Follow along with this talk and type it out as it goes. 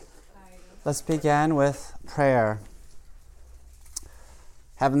Let's begin with prayer.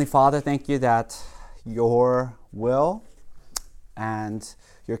 Heavenly Father, thank you that your will and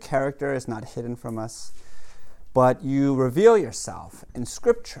your character is not hidden from us, but you reveal yourself in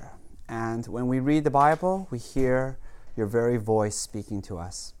Scripture. And when we read the Bible, we hear your very voice speaking to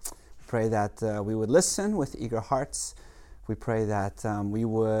us. We pray that we would listen with eager hearts. We pray that we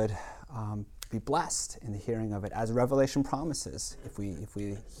would be blessed in the hearing of it, as Revelation promises, if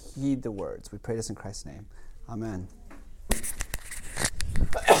we heed the words. We pray this in Christ's name. Amen.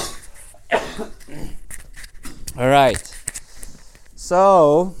 All right.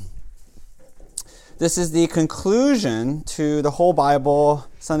 So, this is the conclusion to the whole Bible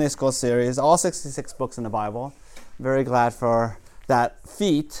Sunday School series, all 66 books in the Bible. I'm very glad for that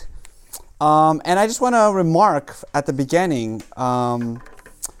feat. And I just want to remark at the beginning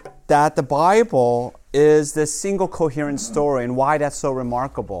that the Bible is this single coherent story and why that's so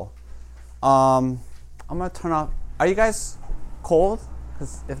remarkable. I'm going to turn off. Are you guys cold?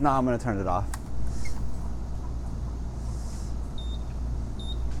 Because if not, I'm going to turn it off.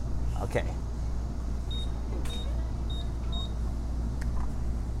 Okay.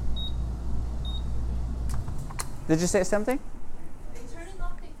 Did you say something? Are you turning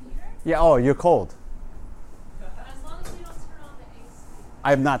off the heater? Yeah, oh, you're cold. As long as you don't turn on the AC.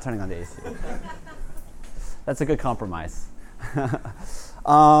 I'm not turning on the AC. That's a good compromise.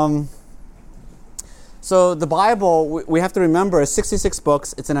 So the Bible, we have to remember, is 66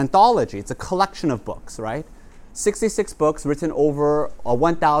 books. It's an anthology. It's a collection of books, right? 66 books written over a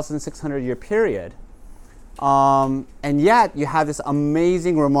 1,600-year period. And yet, you have this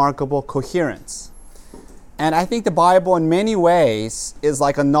amazing, remarkable coherence. And I think the Bible, in many ways, is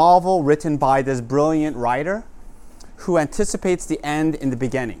like a novel written by this brilliant writer who anticipates the end in the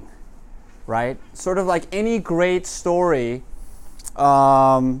beginning, right? Sort of like any great story,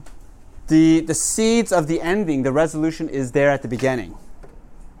 the seeds of the ending, the resolution is there at the beginning.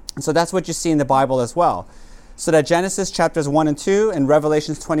 And so that's what you see in the Bible as well. So that Genesis chapters 1 and 2 and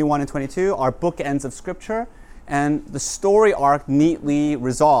Revelations 21 and 22 are bookends of Scripture, and the story arc neatly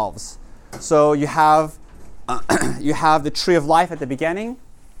resolves. So you have the tree of life at the beginning,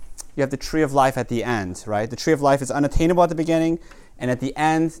 you have the tree of life at the end, right? The tree of life is unattainable at the beginning, and at the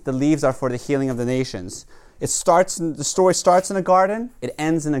end, the leaves are for the healing of the nations. The story starts in a garden, it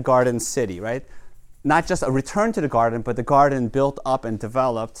ends in a garden city, right? Not just a return to the garden, but the garden built up and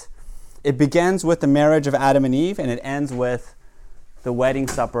developed. It begins with the marriage of Adam and Eve, and it ends with the wedding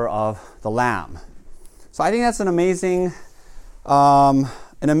supper of the Lamb. So I think that's an amazing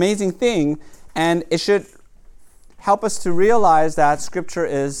thing, and it should help us to realize that Scripture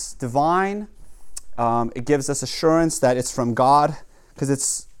is divine. It gives us assurance that it's from God,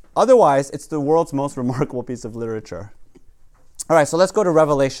 because otherwise it's the world's most remarkable piece of literature. All right, so let's go to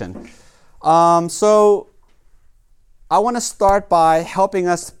Revelation. So I want to start by helping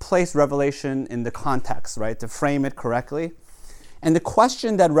us place Revelation in the context, right, to frame it correctly. And the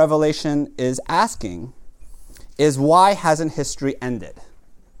question that Revelation is asking is, why hasn't history ended,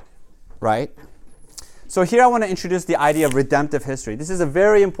 right? So here I want to introduce the idea of redemptive history. This is a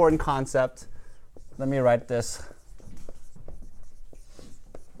very important concept. Let me write this.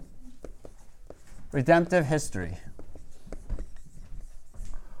 Redemptive history.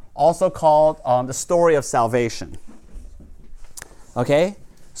 Also called the story of salvation. Okay?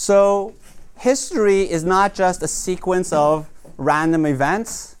 So history is not just a sequence of random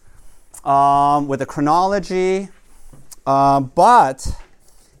events with a chronology, but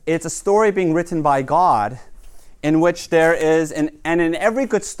it's a story being written by God in which there is, and in every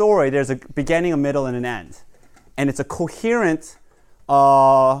good story, there's a beginning, a middle, and an end. And it's a coherent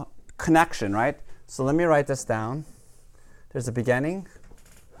connection, right? So let me write this down. There's a beginning.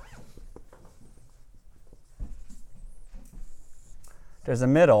 There's a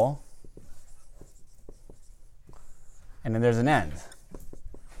middle. And then there's an end.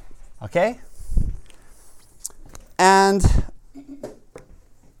 Okay? And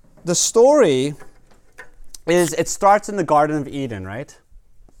the story it starts in the Garden of Eden, right?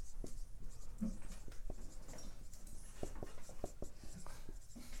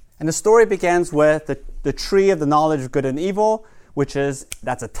 And the story begins with the tree of the knowledge of good and evil,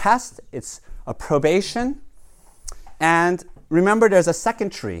 that's a test, it's a probation. And remember, there's a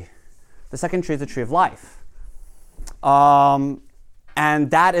second tree. The second tree is the tree of life. And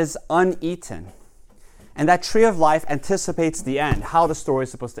that is uneaten. And that tree of life anticipates the end, how the story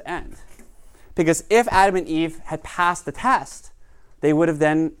is supposed to end. Because if Adam and Eve had passed the test, they would have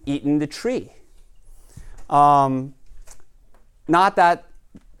then eaten the tree. Not that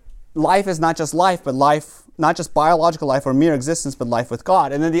life is not just life, but life not just biological life or mere existence, but life with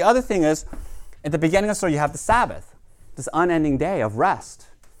God. And then the other thing is, at the beginning of the story, you have the Sabbath, this unending day of rest.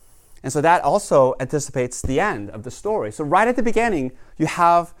 And so that also anticipates the end of the story. So right at the beginning, you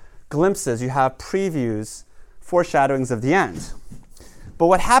have glimpses, you have previews, foreshadowings of the end. But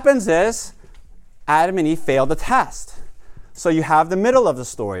what happens is Adam and Eve fail the test. So you have the middle of the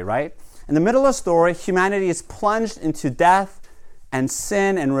story, right? In the middle of the story, humanity is plunged into death and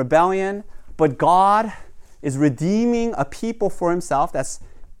sin and rebellion, but God is redeeming a people for himself.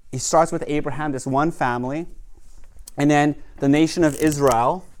 He starts with Abraham, this one family, and then the nation of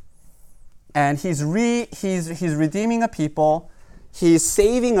Israel. And he's redeeming a people, he's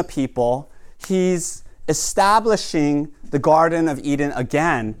saving a people, he's establishing the Garden of Eden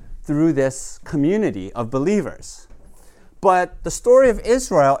again through this community of believers. But the story of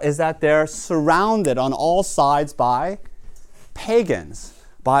Israel is that they're surrounded on all sides by pagans,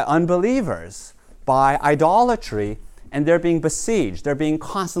 by unbelievers, by idolatry, and they're being besieged, they're being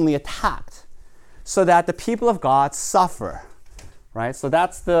constantly attacked, so that the people of God suffer, right? So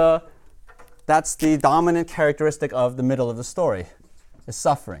that's the dominant characteristic of the middle of the story, is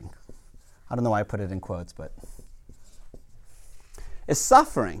suffering. I don't know why I put it in quotes, but it's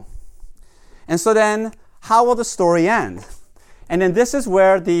suffering. And so then, how will the story end? And then this is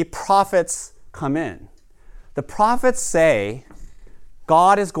where the prophets come in. The prophets say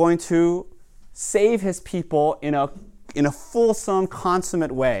God is going to save his people in a fulsome,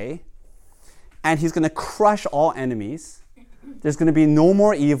 consummate way, and he's going to crush all enemies. There's going to be no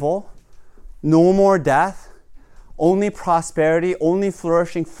more evil, no more death, only prosperity, only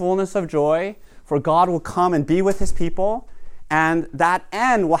flourishing, fullness of joy, for God will come and be with his people. And that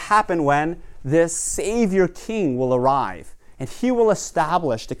end will happen when this Savior King will arrive, and he will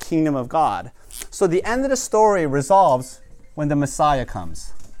establish the kingdom of God. So the end of the story resolves when the Messiah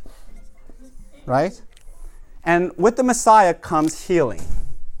comes, right? And with the Messiah comes healing.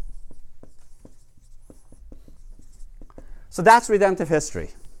 So that's redemptive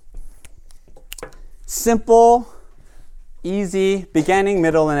history. Simple, easy, beginning,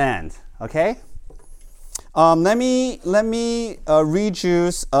 middle, and end. Okay? Let me read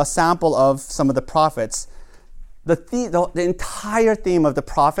you a sample of some of the prophets. The entire theme of the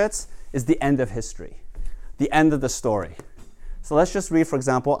prophets is the end of history, the end of the story. So let's just read, for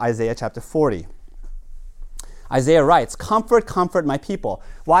example, Isaiah chapter 40. Isaiah writes, "Comfort, comfort my people."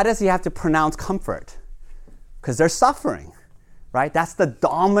 Why does he have to pronounce comfort? Because they're suffering, right? That's the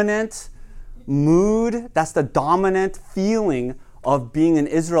dominant mood, that's the dominant feeling of being an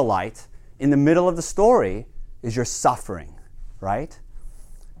Israelite in the middle of the story, is you're suffering, right?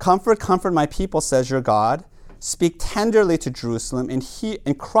 "Comfort, comfort my people, says your God. Speak tenderly to Jerusalem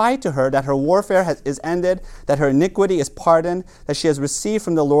and cry to her that her warfare is ended, that her iniquity is pardoned, that she has received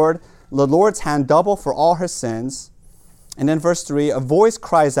from the Lord's hand double for all her sins." And then verse 3, "A voice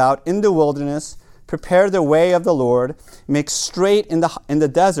cries out in the wilderness, prepare the way of the Lord, make straight in the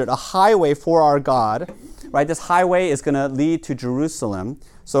desert a highway for our God." Right? This highway is going to lead to Jerusalem.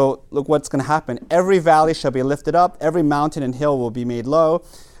 So look what's going to happen. "Every valley shall be lifted up, every mountain and hill will be made low.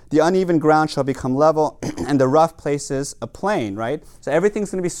 The uneven ground shall become level, and the rough places a plain," right? So everything's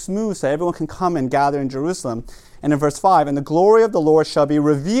going to be smooth so everyone can come and gather in Jerusalem. And in verse 5, "And the glory of the Lord shall be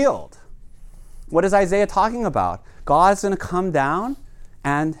revealed." What is Isaiah talking about? God's going to come down,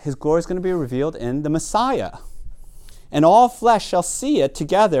 and his glory is going to be revealed in the Messiah. "And all flesh shall see it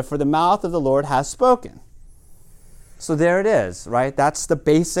together, for the mouth of the Lord has spoken." So there it is, right? That's the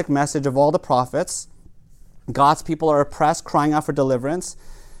basic message of all the prophets. God's people are oppressed, crying out for deliverance,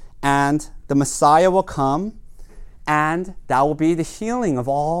 and the Messiah will come, and that will be the healing of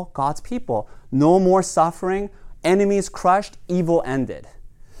all God's people. No more suffering, enemies crushed, evil ended.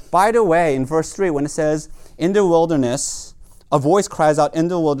 By the way, in verse 3, when it says, "In the wilderness, a voice cries out, in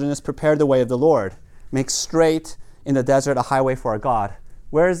the wilderness, prepare the way of the Lord. Make straight in the desert a highway for our God."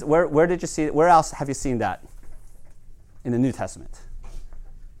 Where did you see it? Where else have you seen that in the New Testament?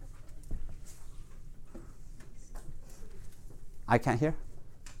 I can't hear?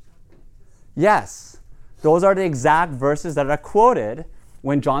 Yes. Those are the exact verses that are quoted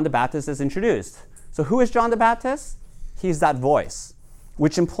when John the Baptist is introduced. So who is John the Baptist? He's that voice,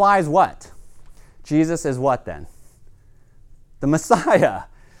 which implies what? Jesus is what then? The Messiah,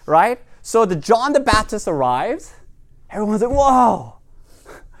 right? So the John the Baptist arrives. Everyone's like, whoa.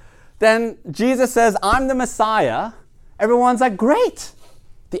 Then Jesus says, "I'm the Messiah." Everyone's like, great.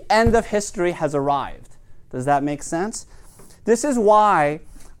 The end of history has arrived. Does that make sense? This is why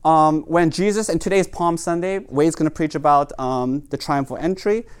when Jesus, and today's Palm Sunday, Wade's going to preach about the triumphal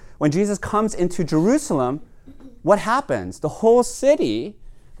entry. When Jesus comes into Jerusalem, what happens? The whole city,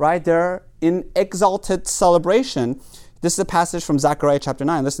 right? They're in exalted celebration. This is a passage from Zechariah chapter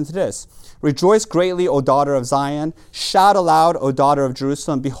 9. Listen to this. Rejoice greatly, O daughter of Zion. Shout aloud, O daughter of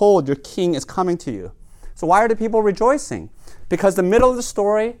Jerusalem. Behold, your king is coming to you. So why are the people rejoicing? Because the middle of the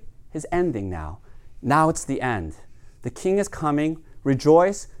story is ending now. Now it's the end. The king is coming.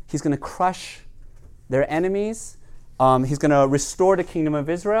 Rejoice. He's going to crush their enemies. He's going to restore the kingdom of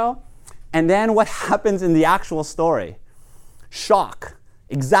Israel. And then what happens in the actual story? Shock.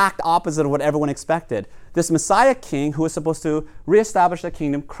 Exact opposite of what everyone expected. This Messiah king who is supposed to reestablish the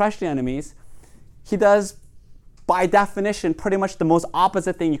kingdom, crush the enemies, he does, by definition, pretty much the most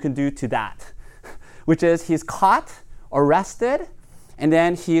opposite thing you can do to that, which is he's caught, arrested, and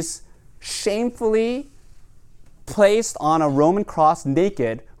then he's shamefully placed on a Roman cross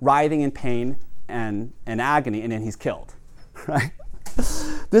naked, writhing in pain and agony, and then he's killed. Right?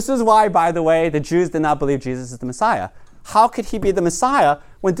 This is why, by the way, the Jews did not believe Jesus is the Messiah. How could he be the Messiah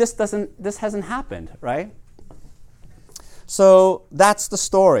when this hasn't happened, right? So that's the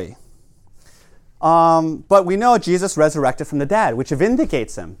story. But we know Jesus resurrected from the dead, which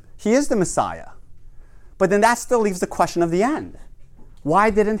vindicates him. He is the Messiah. But then that still leaves the question of the end. Why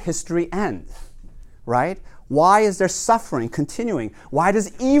didn't history end, right? Why is there suffering continuing? Why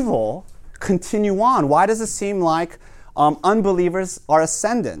does evil continue on? Why does it seem like unbelievers are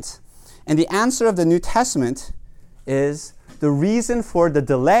ascendant? And the answer of the New Testament is the reason for the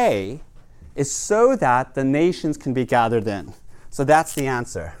delay is so that the nations can be gathered in. So that's the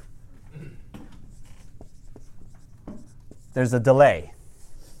answer. There's a delay.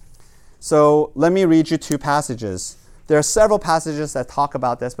 So let me read you two passages. There are several passages that talk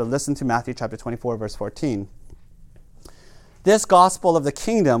about this, but listen to Matthew chapter 24, verse 14. This gospel of the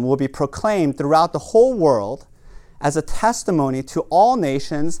kingdom will be proclaimed throughout the whole world as a testimony to all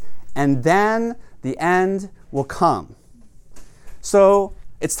nations, and then the end will come. So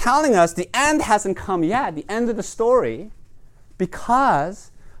it's telling us the end hasn't come yet, the end of the story,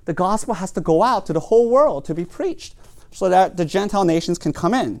 because the gospel has to go out to the whole world to be preached so that the Gentile nations can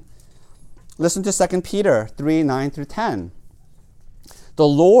come in. Listen to 2 Peter 3, 9 through 10. The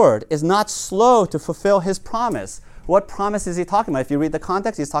Lord is not slow to fulfill his promise. What promise is he talking about? If you read the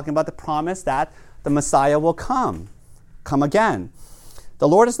context, he's talking about the promise that the Messiah will come again. The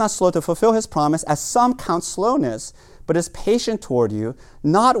Lord is not slow to fulfill his promise, as some count slowness, but is patient toward you,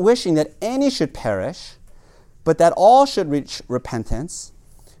 not wishing that any should perish, but that all should reach repentance.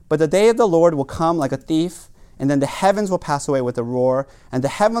 But the day of the Lord will come like a thief, and then the heavens will pass away with a roar, and the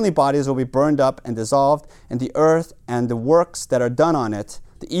heavenly bodies will be burned up and dissolved, and the earth and the works that are done on it,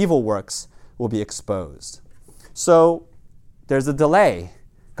 the evil works, will be exposed. So there's a delay.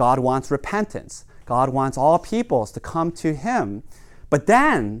 God wants repentance. God wants all peoples to come to him. But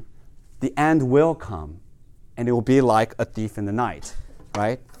then the end will come, and it will be like a thief in the night,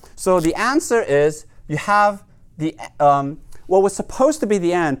 right? So the answer is you have the what was supposed to be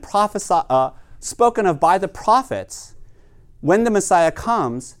the end spoken of by the prophets when the Messiah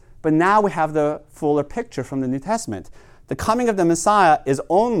comes, but now we have the fuller picture from the New Testament. The coming of the Messiah is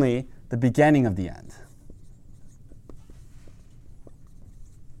only the beginning of the end.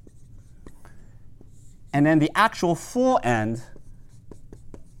 And then the actual full end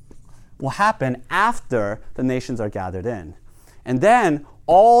will happen after the nations are gathered in. And then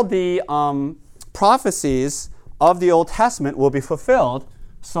all the prophecies of the Old Testament will be fulfilled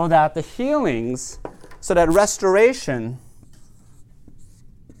so that the healings, so that restoration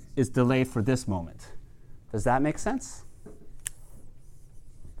is delayed for this moment. Does that make sense?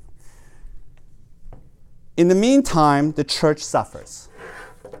 In the meantime, the church suffers.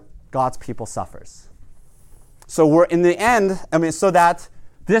 God's people suffers. So we're in the end, so that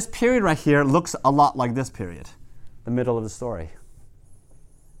this period right here looks a lot like this period, the middle of the story.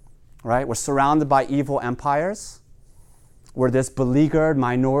 Right? We're surrounded by evil empires. We're this beleaguered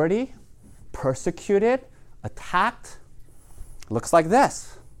minority, persecuted, attacked. Looks like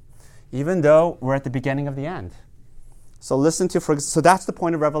this, even though we're at the beginning of the end. So so that's the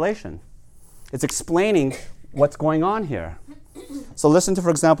point of Revelation. It's explaining what's going on here. So listen to, for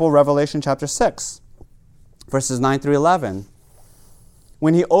example, Revelation chapter 6. Verses 9 through 11.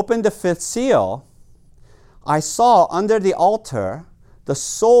 When he opened the fifth seal, I saw under the altar the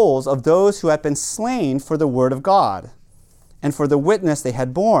souls of those who had been slain for the word of God and for the witness they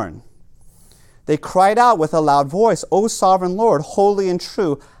had borne. They cried out with a loud voice, O sovereign Lord, holy and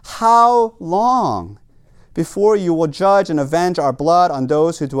true, how long before you will judge and avenge our blood on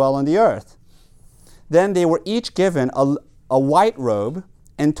those who dwell on the earth? Then they were each given a white robe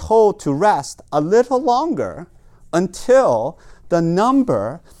and told to rest a little longer until the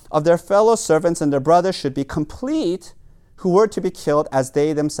number of their fellow servants and their brothers should be complete who were to be killed as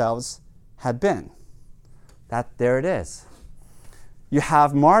they themselves had been. There it is. You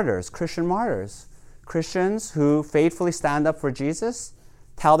have martyrs, Christian martyrs. Christians who faithfully stand up for Jesus,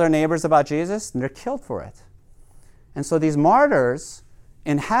 tell their neighbors about Jesus, and they're killed for it. And so these martyrs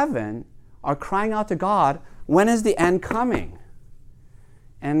in heaven are crying out to God, when is the end coming?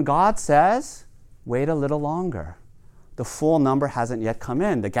 And God says, wait a little longer. The full number hasn't yet come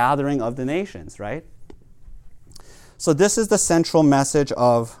in, the gathering of the nations, right? So this is the central message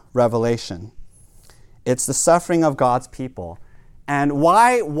of Revelation. It's the suffering of God's people. And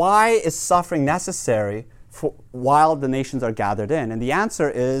why is suffering necessary while the nations are gathered in? And the answer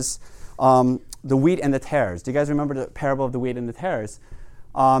is the wheat and the tares. Do you guys remember the parable of the wheat and the tares?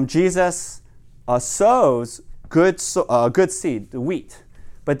 Jesus sows good seed, the wheat.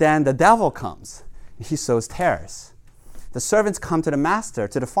 But then the devil comes, and he sows tares. The servants come to the master,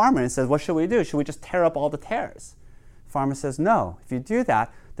 to the farmer, and says, what should we do? Should we just tear up all the tares? The farmer says, no. If you do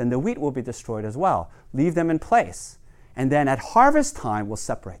that, then the wheat will be destroyed as well. Leave them in place. And then at harvest time, we'll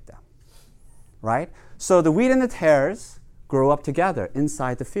separate them. Right? So the wheat and the tares grow up together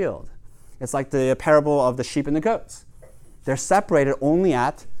inside the field. It's like the parable of the sheep and the goats. They're separated only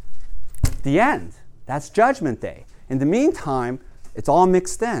at the end. That's Judgment Day. In the meantime, it's all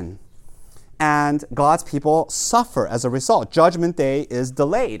mixed in. And God's people suffer as a result. Judgment Day is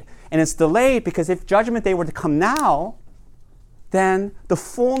delayed. And it's delayed because if Judgment Day were to come now, then the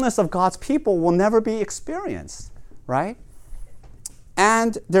fullness of God's people will never be experienced, right?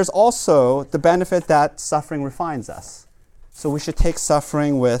 And there's also the benefit that suffering refines us. So we should take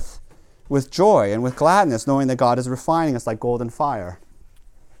suffering with joy and with gladness, knowing that God is refining us like golden fire.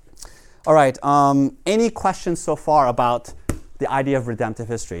 All right, any questions so far about the idea of redemptive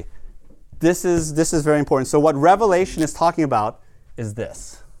history? This is very important. So what Revelation is talking about is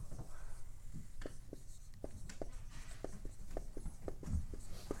this.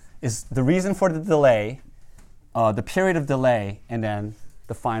 Is the reason for the delay, the period of delay, and then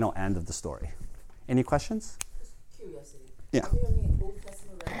the final end of the story. Any questions? Just curiosity. Yeah. Are there any Old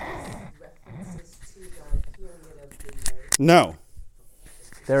Testament references to the period of delay? No.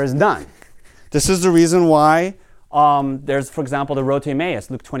 There is none. This is the reason why there's, for example, the road to Emmaus,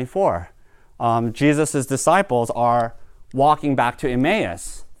 Luke 24. Jesus' disciples are walking back to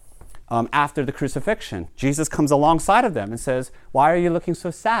Emmaus after the crucifixion. Jesus comes alongside of them and says, why are you looking so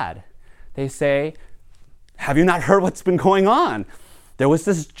sad? They say, have you not heard what's been going on? There was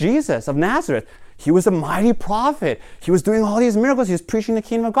this Jesus of Nazareth. He was a mighty prophet. He was doing all these miracles. He was preaching the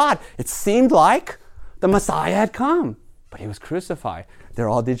kingdom of God. It seemed like the Messiah had come, but he was crucified. They're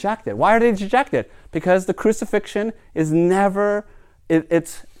all dejected. Why are they dejected? Because the crucifixion is never,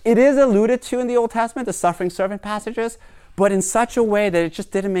 it is alluded to in the Old Testament, the suffering servant passages, but in such a way that it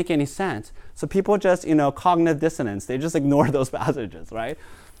just didn't make any sense. So people just, cognitive dissonance, they just ignore those passages, right?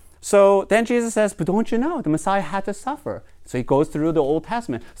 So then Jesus says, but don't you know, the Messiah had to suffer. So he goes through the Old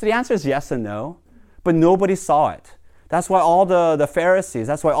Testament. So the answer is yes and no, but nobody saw it. That's why all the Pharisees,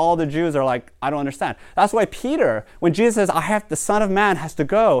 that's why all the Jews are like, I don't understand. That's why Peter, when Jesus says, the Son of Man has to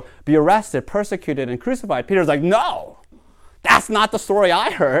go, be arrested, persecuted, and crucified, Peter's like, no, that's not the story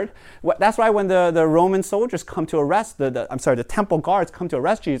I heard. That's why when the Roman soldiers come to arrest, the temple guards come to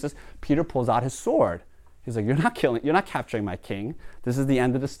arrest Jesus, Peter pulls out his sword. He's like, you're not capturing my king. This is the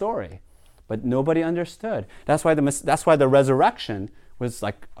end of the story. But nobody understood. That's why the resurrection was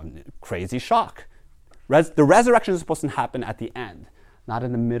like a crazy shock. The resurrection is supposed to happen at the end, not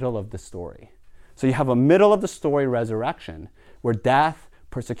in the middle of the story. So you have a middle of the story resurrection where death,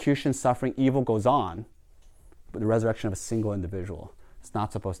 persecution, suffering, evil goes on, but the resurrection of a single individual. It's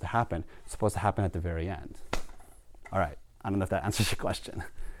not supposed to happen. It's supposed to happen at the very end. All right. I don't know if that answers your question.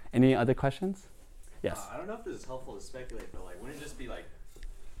 Any other questions? Yes. I don't know if this is helpful to speculate, but wouldn't it just be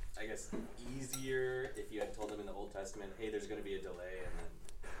I guess, easier if you had told them in the Old Testament, hey, there's going to be a delay, and then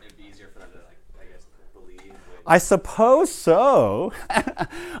it'd be easier for them to, believe? I suppose so.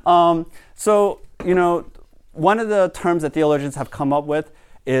 One of the terms that theologians have come up with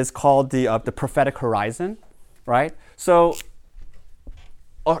is called the prophetic horizon, right? So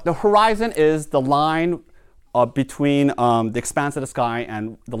the horizon is the line between the expanse of the sky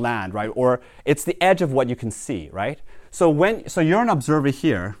and the land, right? Or it's the edge of what you can see, right? So you're an observer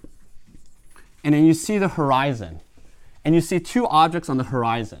here, and then you see the horizon, and you see two objects on the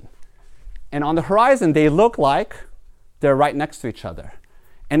horizon. And on the horizon, they look like they're right next to each other.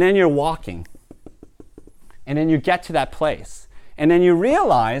 And then you're walking, and then you get to that place, and then you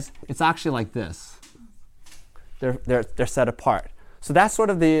realize it's actually like this. They're set apart. So that's sort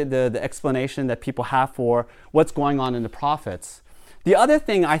of the explanation that people have for what's going on in the prophets. The other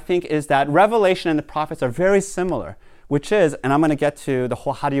thing I think is that Revelation and the prophets are very similar. which is, and I'm going to get to the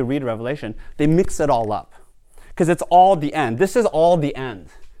whole how do you read Revelation, they mix it all up. Because it's all the end. This is all the end.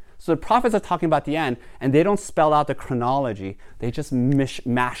 So the prophets are talking about the end, and they don't spell out the chronology. They just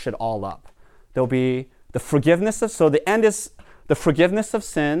mash it all up. There'll be the forgiveness of, so the end is the forgiveness of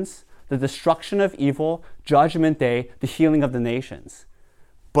sins, the destruction of evil, judgment day, the healing of the nations.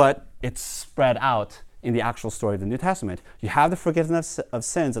 But it's spread out in the actual story of the New Testament. You have the forgiveness of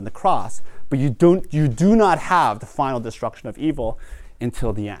sins and the cross, but you do not have the final destruction of evil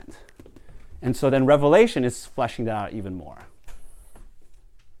until the end. And so then Revelation is fleshing that out even more.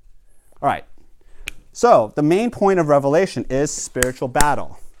 All right. So the main point of Revelation is spiritual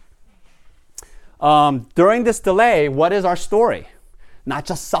battle. During this delay, what is our story? Not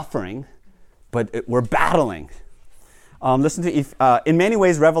just suffering, but we're battling. Listen to, in many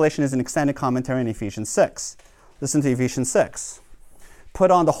ways, Revelation is an extended commentary on Ephesians 6. Listen to Ephesians 6. Put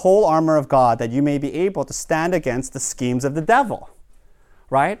on the whole armor of God that you may be able to stand against the schemes of the devil.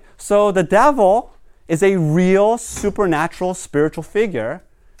 Right? So the devil is a real supernatural spiritual figure.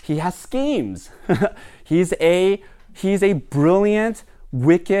 He has schemes. He's a brilliant,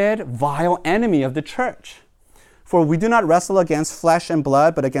 wicked, vile enemy of the church. For we do not wrestle against flesh and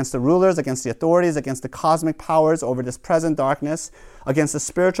blood, but against the rulers, against the authorities, against the cosmic powers over this present darkness, against the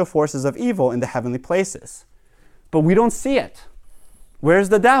spiritual forces of evil in the heavenly places. But we don't see it. Where's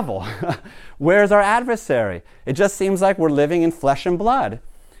the devil? Where's our adversary? It just seems like we're living in flesh and blood.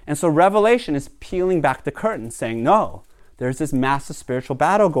 And so Revelation is peeling back the curtain, saying, no, there's this massive spiritual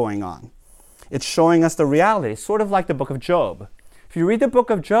battle going on. It's showing us the reality, sort of like the book of Job. If you read the book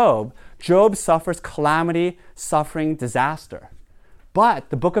of Job, Job suffers calamity, suffering, disaster.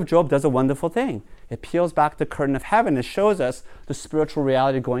 But the book of Job does a wonderful thing. It peels back the curtain of heaven and shows us the spiritual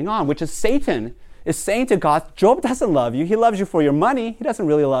reality going on, which is Satan is saying to God, Job doesn't love you. He loves you for your money. He doesn't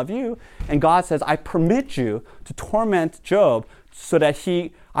really love you. And God says, I permit you to torment Job so that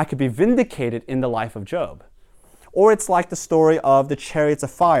I could be vindicated in the life of Job. Or it's like the story of the chariots of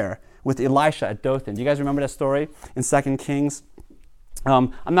fire with Elisha at Dothan. Do you guys remember that story in 2 Kings?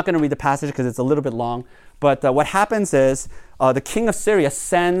 I'm not going to read the passage because it's a little bit long. But what happens is the king of Syria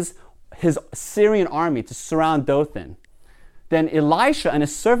sends his Syrian army to surround Dothan. Then Elisha and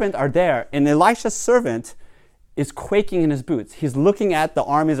his servant are there. And Elisha's servant is quaking in his boots. He's looking at the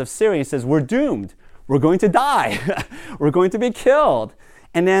armies of Syria. He says, we're doomed. We're going to die. We're going to be killed.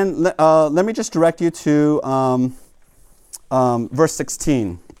 And then let me just direct you to verse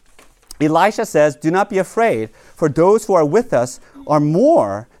 16. Elisha says, do not be afraid, for those who are with us are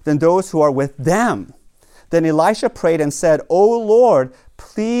more than those who are with them. Then Elisha prayed and said, O Lord,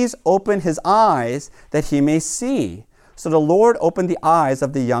 please open his eyes that he may see. So the Lord opened the eyes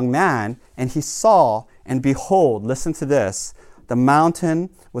of the young man, and he saw, and behold, listen to this, the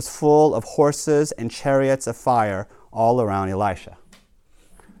mountain was full of horses and chariots of fire all around Elisha.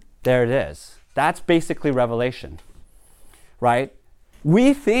 There it is. That's basically Revelation, right?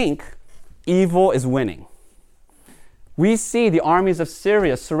 We think evil is winning. We see the armies of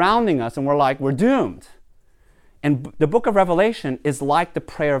Syria surrounding us, and we're like, we're doomed. And the book of Revelation is like the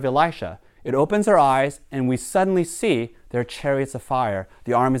prayer of Elisha. It opens our eyes, and we suddenly see there are chariots of fire,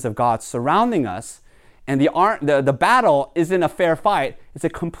 the armies of God surrounding us, and the battle isn't a fair fight. It's a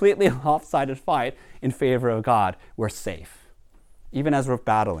completely lopsided fight in favor of God. We're safe, even as we're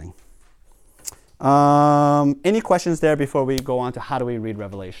battling. Any questions there before we go on to how do we read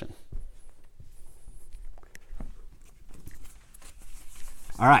Revelation?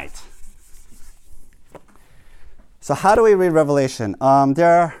 All right. So how do we read Revelation?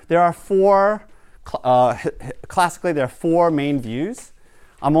 There are four, classically there are four main views.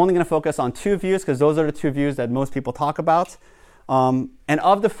 I'm only going to focus on two views because those are the two views that most people talk about. And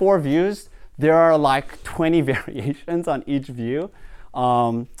of the four views, there are like 20 variations on each view.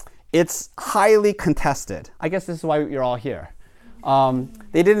 It's highly contested. I guess this is why you're all here.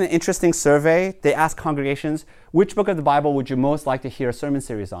 They did an interesting survey. They asked congregations, which book of the Bible would you most like to hear a sermon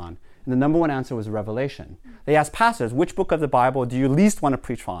series on? And the number one answer was Revelation. They asked pastors, which book of the Bible do you least want to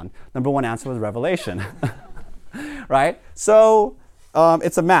preach on? Number one answer was Revelation. Right? So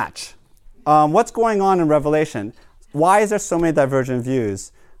it's a match. What's going on in Revelation? Why is there so many divergent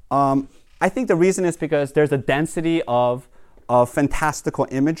views? I think the reason is because there's a density of fantastical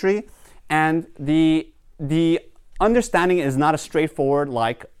imagery, and the understanding is not as straightforward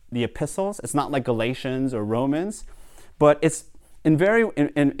like the epistles. It's not like Galatians or Romans, but it's in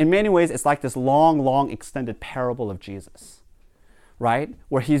many ways it's like this long extended parable of Jesus, right?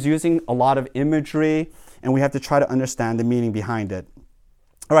 Where he's using a lot of imagery, and we have to try to understand the meaning behind it.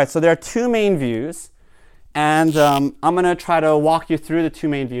 All right, so there are two main views, and I'm going to try to walk you through the two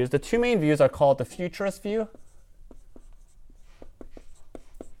main views. The two main views are called the futurist view.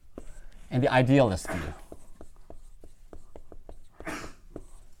 and the idealist view.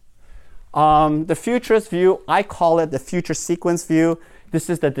 The futurist view, I call it the future sequence view. This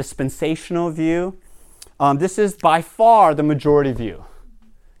is the dispensational view. This is by far the majority view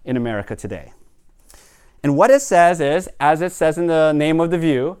in America today. And what it says is, as it says in the name of the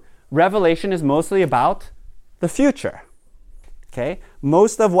view, Revelation is mostly about the future. Okay?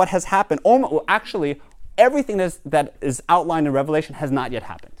 Most of what has happened, actually, everything that is outlined in Revelation has not yet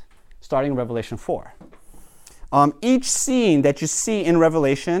happened, starting in Revelation 4. Each scene that you see in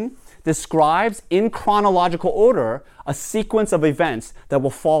Revelation describes in chronological order a sequence of events that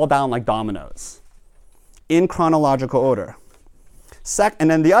will fall down like dominoes in chronological order. And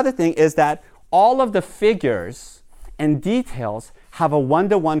then the other thing is that all of the figures and details have a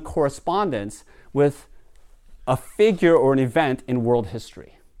one-to-one correspondence with a figure or an event in world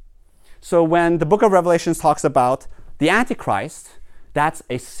history. So when the book of Revelation talks about the Antichrist, that's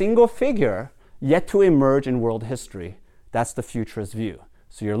a single figure yet to emerge in world history. That's the futurist view.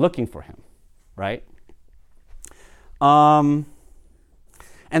 So you're looking for him, right? And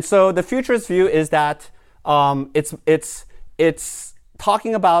so the futurist view is that it's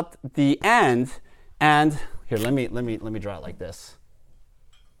talking about the end. And here, let me draw it like this.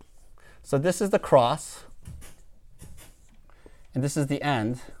 So this is the cross, and this is the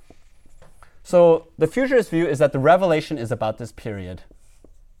end. So the futurist view is that the Revelation is about this period,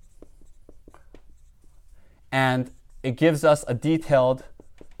 and it gives us a detailed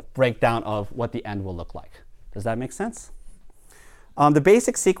breakdown of what the end will look like. Does that make sense? The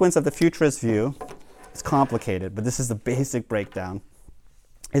basic sequence of the futurist view is complicated, but this is the basic breakdown.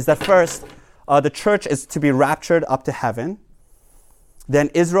 Is that first, the church is to be raptured up to heaven. Then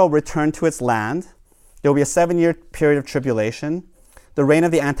Israel returned to its land. There will be a 7-year period of tribulation. The reign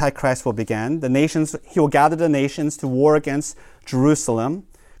of the Antichrist will begin. He will gather the nations to war against Jerusalem.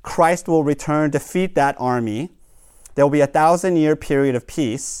 Christ will return, defeat that army. There will be a 1,000-year period of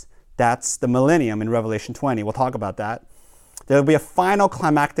peace. That's the millennium in Revelation 20. We'll talk about that. There will be a final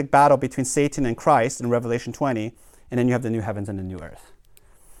climactic battle between Satan and Christ in Revelation 20. And then you have the new heavens and the new earth.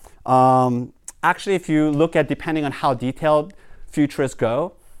 Actually, if you look at, depending on how detailed futurists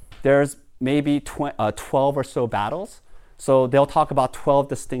go, there's maybe 12 or so battles. So they'll talk about 12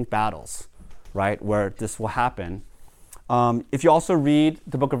 distinct battles, right, where this will happen. If you also read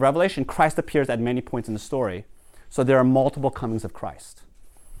the book of Revelation, Christ appears at many points in the story. So there are multiple comings of Christ.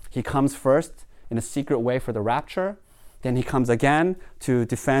 He comes first in a secret way for the rapture. Then he comes again to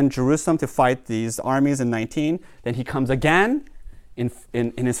defend Jerusalem, to fight these armies in 19. Then he comes again in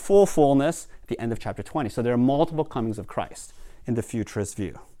his fullness at the end of chapter 20. So there are multiple comings of Christ in the futurist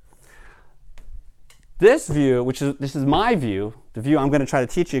view. This view, this is my view, the view I'm going to try to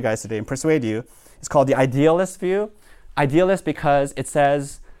teach you guys today and persuade you, is called the idealist view. Idealist because it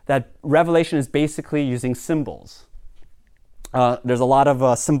says that Revelation is basically using symbols. There's a lot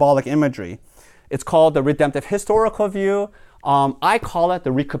of symbolic imagery. It's called the redemptive historical view. I call it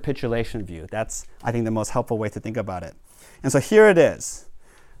the recapitulation view. That's, I think, the most helpful way to think about it. And so here it is.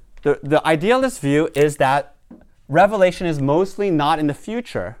 The idealist view is that Revelation is mostly not in the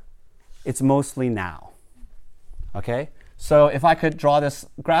future. It's mostly now. Okay? So if I could draw this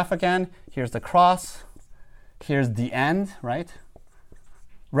graph again, here's the cross. Here's the end, right?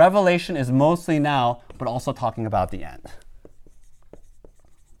 Revelation is mostly now, but also talking about the end.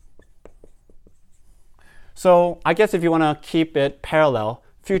 So I guess if you want to keep it parallel,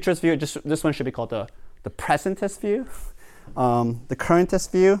 futurist view, this one should be called the presentist view, the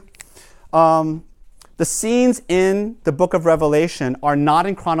currentist view. The scenes in the book of Revelation are not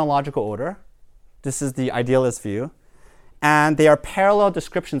in chronological order. This is the idealist view. And they are parallel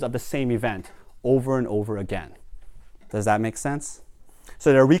descriptions of the same event over and over again. Does that make sense?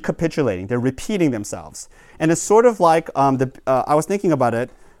 So they're recapitulating, they're repeating themselves. And it's sort of like, I was thinking about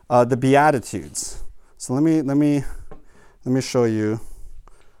it, the Beatitudes. So let me show you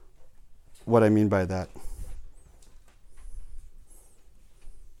what I mean by that.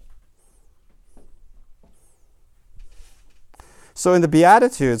 So in the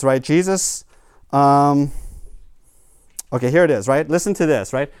Beatitudes, right, Jesus, okay, here it is, right? Listen to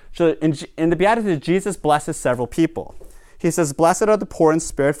this, right? So in the Beatitudes, Jesus blesses several people. He says, "Blessed are the poor in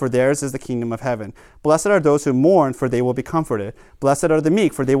spirit, for theirs is the kingdom of heaven. Blessed are those who mourn, for they will be comforted. Blessed are the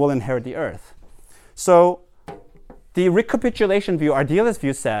meek, for they will inherit the earth." So the recapitulation view, idealist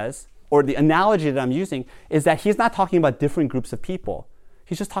view says, or the analogy that I'm using, is that he's not talking about different groups of people.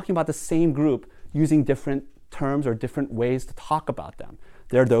 He's just talking about the same group using different terms or different ways to talk about them.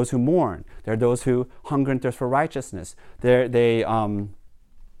 There are those who mourn. There are those who hunger and thirst for righteousness. They're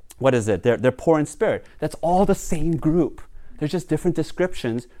poor in spirit. That's all the same group. They're just different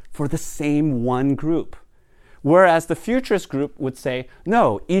descriptions for the same one group. Whereas the futurist group would say,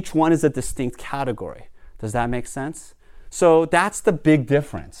 no, each one is a distinct category. Does that make sense? So that's the big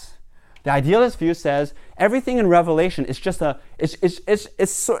difference. The idealist view says everything in Revelation is just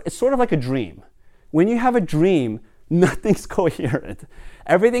it's sort of like a dream. When you have a dream, nothing's coherent.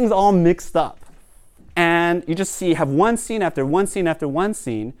 Everything's all mixed up. And you just have one scene after one scene after one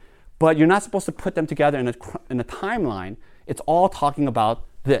scene, but you're not supposed to put them together in a timeline. It's all talking about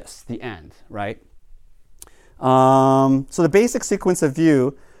this, the end, right? So the basic sequence of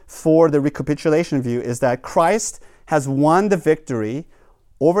view for the recapitulation view is that Christ has won the victory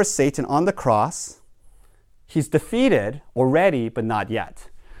over Satan on the cross. He's defeated already, but not yet.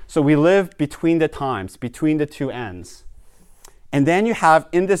 So we live between the times, between the two ends. And then you have,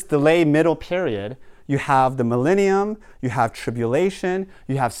 in this delay middle period, you have the millennium, you have tribulation,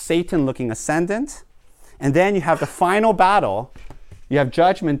 you have Satan looking ascendant, and then you have the final battle, you have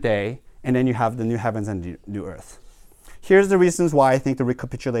Judgment Day, and then you have the new heavens and new earth. Here's the reasons why I think the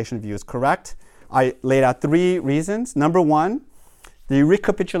recapitulation view is correct. I laid out 3 reasons. Number 1, the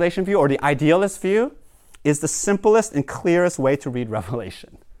recapitulation view, or the idealist view, is the simplest and clearest way to read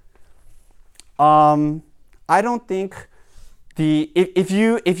Revelation. I don't think if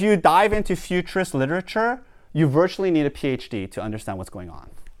you dive into futurist literature, you virtually need a PhD to understand what's going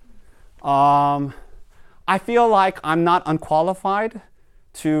on. I feel like I'm not unqualified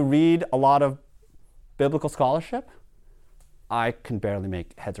to read a lot of biblical scholarship. I can barely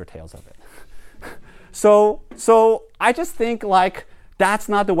make heads or tails of it. So I just think like that's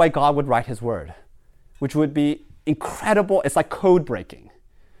not the way God would write his word, which would be incredible. It's like code breaking.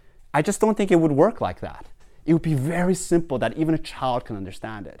 I just don't think it would work like that. It would be very simple that even a child can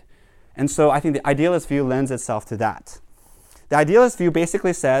understand it. And so I think the idealist view lends itself to that. The idealist view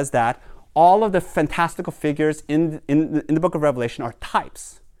basically says that all of the fantastical figures in the book of Revelation are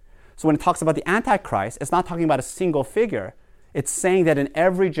types. So when it talks about the Antichrist, it's not talking about a single figure. It's saying that in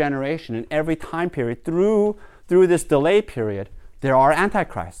every generation, in every time period, through this delay period, there are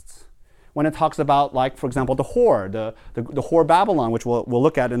Antichrists. When it talks about, like, for example, the whore, the whore Babylon, which we'll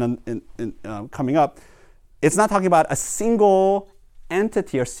look at coming up, it's not talking about a single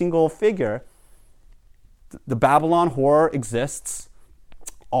entity or single figure. The Babylon whore exists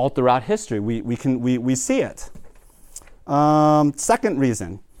all throughout history. We see it. Second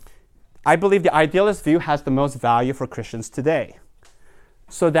reason, I believe the idealist view has the most value for Christians today.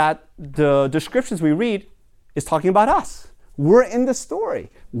 So that the descriptions we read is talking about us. We're in the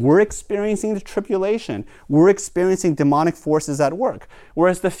story. We're experiencing the tribulation. We're experiencing demonic forces at work.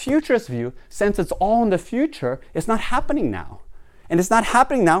 Whereas the futurist view, since it's all in the future, it's not happening now. And it's not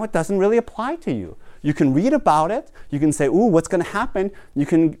happening now, it doesn't really apply to you. You can read about it. You can say, ooh, what's going to happen? You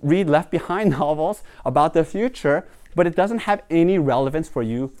can read Left Behind novels about the future, but it doesn't have any relevance for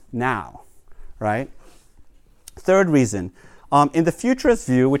you now, right? Third reason, in the futurist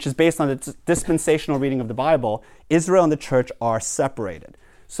view, which is based on the dispensational reading of the Bible, Israel and the church are separated.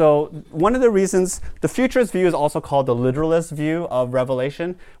 So one of the reasons, the futurist view is also called the literalist view of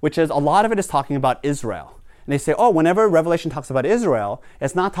Revelation, which is a lot of it is talking about Israel. And they say, oh, whenever Revelation talks about Israel,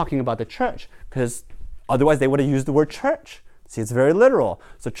 it's not talking about the church, because otherwise they would have used the word church. See, it's very literal.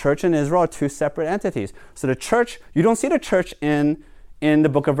 So church and Israel are 2 separate entities. So the church, you don't see the church in the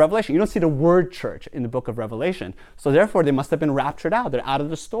book of Revelation. You don't see the word church in the book of Revelation. So therefore, they must have been raptured out. They're out of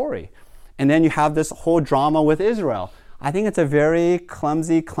the story. And then you have this whole drama with Israel. I think it's a very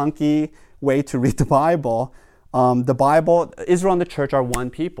clumsy, clunky way to read the Bible. The Bible, Israel and the church are one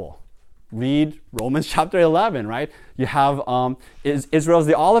people. Read Romans chapter 11, right? You have Israel's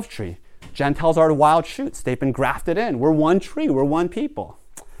the olive tree. Gentiles are the wild shoots. They've been grafted in. We're one tree. We're one people.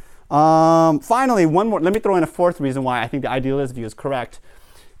 Finally, one more. Let me throw in a 4th reason why I think the idealist view is correct.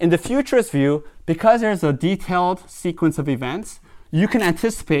 In the futurist view, because there's a detailed sequence of events, you can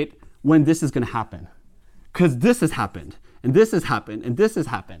anticipate when this is going to happen. Because this has happened, and this has happened, and this has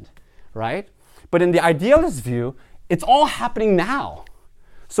happened, right? But in the idealist view, it's all happening now.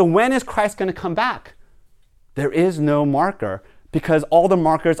 So when is Christ going to come back? There is no marker, because all the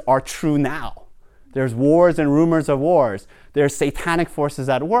markers are true now. There's wars and rumors of wars. There's satanic forces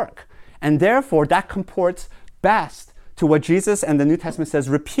at work. And therefore, that comports best to what Jesus and the New Testament says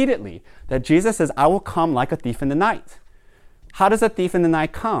repeatedly, that Jesus says, I will come like a thief in the night. How does a thief in the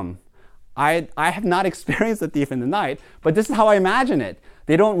night come? I have not experienced a thief in the night, but this is how I imagine it.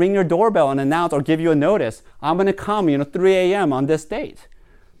 They don't ring your doorbell and announce or give you a notice, I'm going to come, 3 a.m. on this date.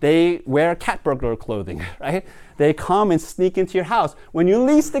 They wear cat burglar clothing, right? They come and sneak into your house when you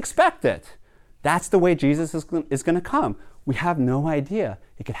least expect it. That's the way Jesus is going to come. We have no idea.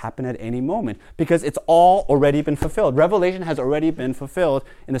 It could happen at any moment because it's all already been fulfilled. Revelation has already been fulfilled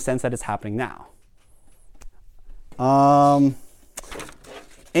in the sense that it's happening now.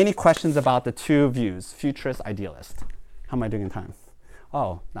 Any questions about the two views, futurist, idealist? How am I doing in time?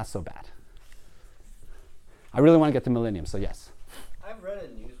 Oh, not so bad. I really want to get to millennium, so yes. I've read a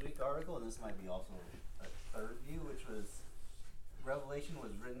Newsweek article, and this might be also a third view, which was Revelation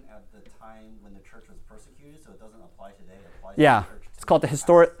was written at the time when the church was persecuted, so it doesn't apply today. It applies to the church. It's called the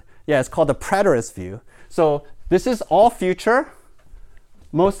historic. Yeah, it's called the preterist view. So this is all future,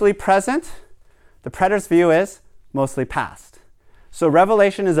 mostly present. The preterist view is mostly past. So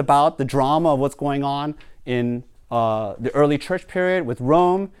Revelation is about the drama of what's going on in the early church period with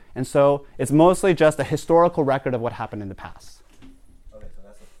Rome, and so it's mostly just a historical record of what happened in the past. Okay, so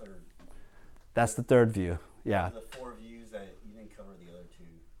that's the third. That's the third view. Yeah. The four views that you didn't cover the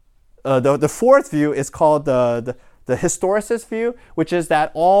other two. The fourth view is called the historicist view, which is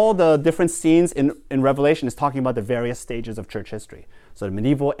that all the different scenes in Revelation is talking about the various stages of church history. So the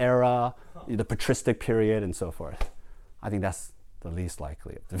medieval era, the patristic period, and so forth. I think that's the least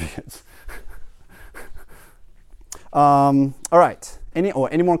likely of the views. All right. Any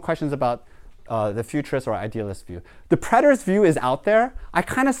more questions about the futurist or idealist view? The preterist view is out there. I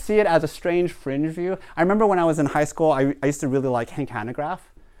kind of see it as a strange fringe view. I remember when I was in high school, I used to really like Hank Hanegraaff,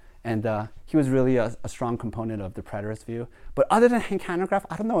 and he was really a strong component of the preterist view. But other than Hank Hanegraaff,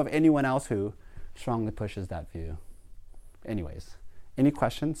 I don't know of anyone else who strongly pushes that view. Anyways, any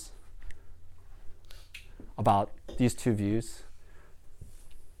questions about these two views?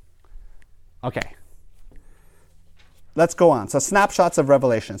 Okay. Let's go on. So snapshots of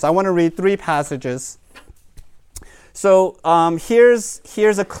Revelation. So I want to read 3 passages. So here's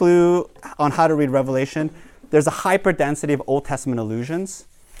a clue on how to read Revelation. There's a hyperdensity of Old Testament allusions.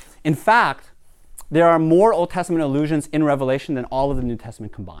 In fact, there are more Old Testament allusions in Revelation than all of the New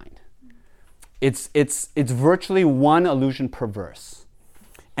Testament combined. It's virtually one allusion per verse.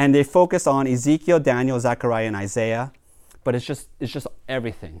 And they focus on Ezekiel, Daniel, Zechariah, and Isaiah. But it's just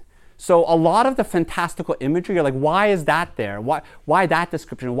everything. So a lot of the fantastical imagery, you're like, why is that there? Why that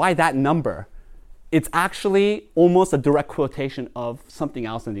description? Why that number? It's actually almost a direct quotation of something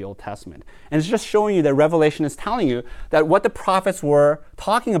else in the Old Testament. And it's just showing you that Revelation is telling you that what the prophets were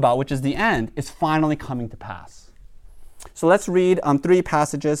talking about, which is the end, is finally coming to pass. So let's read 3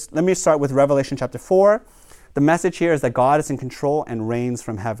 passages. Let me start with Revelation chapter 4. The message here is that God is in control and reigns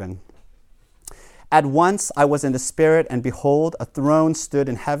from heaven. At once I was in the Spirit, and behold, a throne stood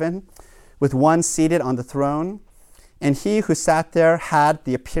in heaven, with one seated on the throne. And he who sat there had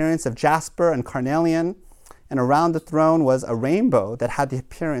the appearance of jasper and carnelian, and around the throne was a rainbow that had the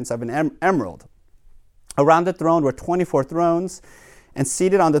appearance of an emerald. Around the throne were 24 thrones, and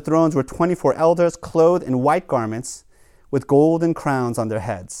seated on the thrones were 24 elders, clothed in white garments, with golden crowns on their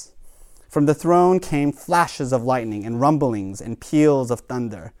heads. From the throne came flashes of lightning, and rumblings, and peals of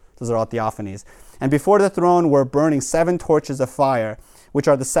thunder. Those are all theophanies. And before the throne were burning 7 torches of fire, which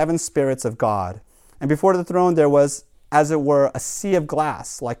are the 7 spirits of God. And before the throne there was, as it were, a sea of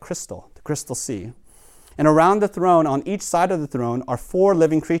glass, like crystal, the crystal sea. And around the throne, on each side of the throne, are 4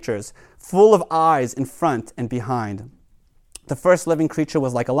 living creatures, full of eyes in front and behind. The first living creature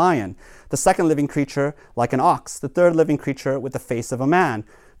was like a lion, the second living creature like an ox, the third living creature with the face of a man,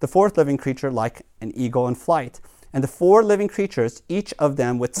 the fourth living creature like an eagle in flight. And the 4 living creatures, each of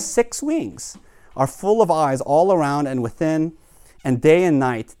them with 6 wings, are full of eyes all around and within, and day and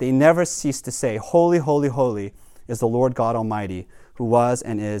night they never cease to say, Holy, holy, holy is the Lord God Almighty, who was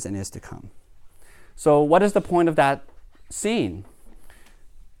and is to come. So what is the point of that scene?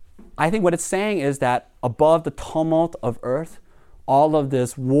 I think what it's saying is that above the tumult of earth, all of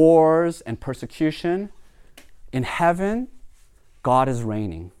this wars and persecution, in heaven, God is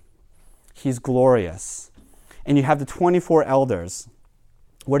reigning. He's glorious. And you have the 24 elders.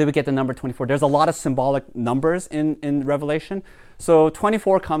 Where do we get the number 24? There's a lot of symbolic numbers in Revelation. So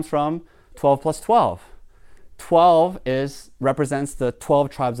 24 comes from 12 plus 12. 12 represents the 12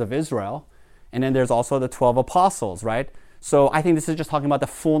 tribes of Israel. And then there's also the 12 apostles, right? So I think this is just talking about the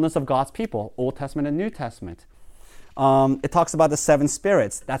fullness of God's people, Old Testament and New Testament. It talks about the 7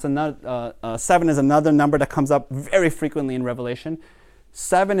 spirits. That's another. 7 is another number that comes up very frequently in Revelation.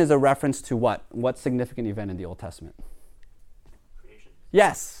 7 is a reference to what? What significant event in the Old Testament? Creation.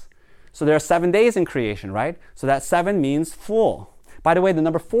 Yes. So there are 7 days in creation, right? So that 7 means full. By the way, the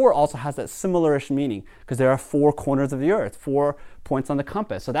number 4 also has that similarish meaning because there are 4 corners of the earth, 4 points on the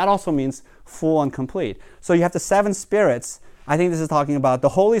compass. So that also means full and complete. So you have the 7 spirits. I think this is talking about the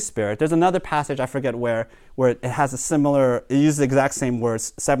Holy Spirit. There's another passage, I forget where it has a similar, it uses the exact same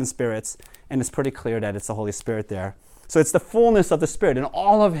words, 7 spirits, and it's pretty clear that it's the Holy Spirit there. So it's the fullness of the Spirit in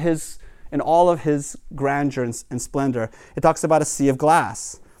all of his grandeur and splendor. It talks about a sea of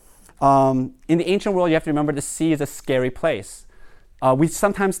glass. In the ancient world, you have to remember the sea is a scary place. We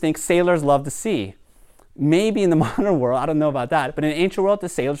sometimes think sailors love the sea. Maybe in the modern world, I don't know about that, but in the ancient world, the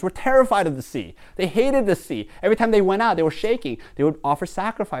sailors were terrified of the sea. They hated the sea. Every time they went out, they were shaking. They would offer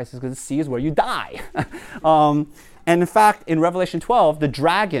sacrifices because the sea is where you die. And in fact, in Revelation 12, the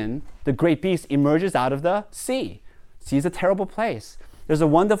dragon, the great beast, emerges out of the sea. Sea is a terrible place. There's a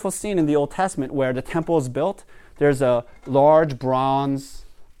wonderful scene in the Old Testament where the temple is built. There's a large bronze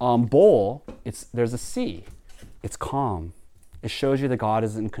bowl. There's a sea. It's calm. It shows you that God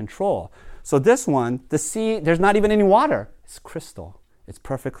is in control. So this one, the sea, there's not even any water. It's crystal. It's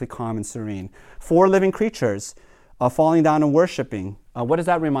perfectly calm and serene. 4 living creatures falling down and worshiping. What does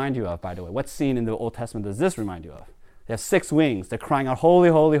that remind you of, by the way? What scene in the Old Testament does this remind you of? They have 6 wings. They're crying out, holy,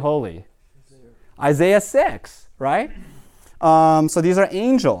 holy, holy. Isaiah 6, right? So these are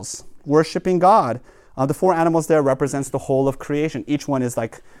angels worshiping God. The 4 animals there represents the whole of creation. Each one is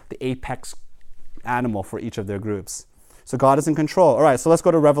like the apex animal for each of their groups. So God is in control. All right, so let's go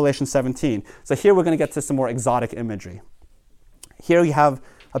to Revelation 17. So here we're going to get to some more exotic imagery. Here you have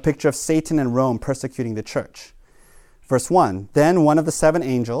a picture of Satan and Rome persecuting the church. Verse 1, then one of the 7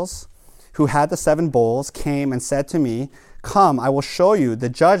 angels who had the 7 bowls came and said to me, come, I will show you the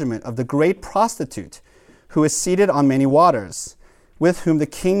judgment of the great prostitute who is seated on many waters, with whom the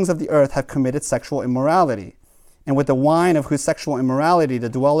kings of the earth have committed sexual immorality, and with the wine of whose sexual immorality the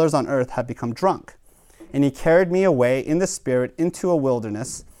dwellers on earth have become drunk. And he carried me away in the spirit into a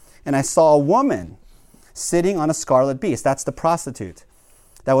wilderness, and I saw a woman sitting on a scarlet beast, that's the prostitute,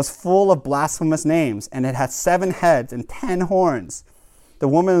 that was full of blasphemous names, and it had 7 heads and 10 horns. The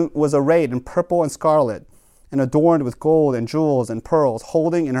woman was arrayed in purple and scarlet, and adorned with gold and jewels and pearls,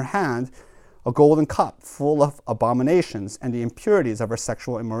 holding in her hand a golden cup full of abominations and the impurities of her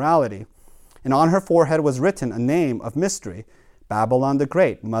sexual immorality. And on her forehead was written a name of mystery, Babylon the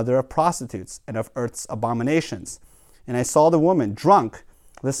Great, mother of prostitutes and of earth's abominations. And I saw the woman drunk,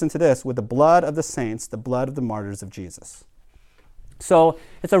 listen to this, with the blood of the saints, the blood of the martyrs of Jesus. So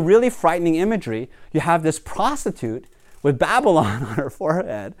it's a really frightening imagery. You have this prostitute with Babylon on her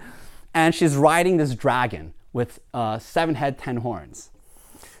forehead, and she's riding this dragon with 7 head, 10 horns.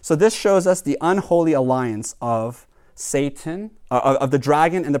 So this shows us the unholy alliance of Satan, of the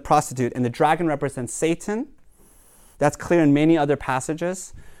dragon and the prostitute. And the dragon represents Satan. That's clear in many other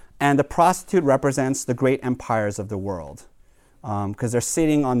passages. And the prostitute represents the great empires of the world, because they're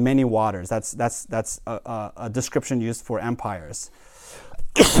sitting on many waters. That's a description used for empires.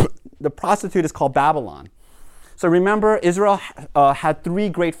 The prostitute is called Babylon. So remember, Israel had 3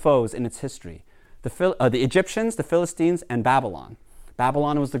 great foes in its history. The Egyptians, the Philistines, and Babylon.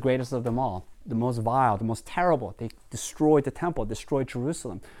 Babylon was the greatest of them all, the most vile, the most terrible. They destroyed the temple, destroyed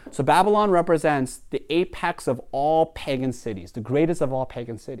Jerusalem. So Babylon represents the apex of all pagan cities, the greatest of all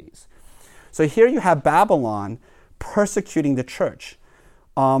pagan cities. So here you have Babylon persecuting the church.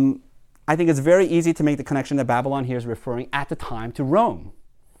 I think it's very easy to make the connection that Babylon here is referring at the time to Rome.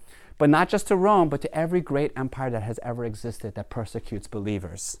 But not just to Rome, but to every great empire that has ever existed that persecutes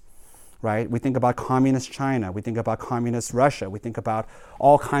believers. Right? We think about communist China. We think about communist Russia. We think about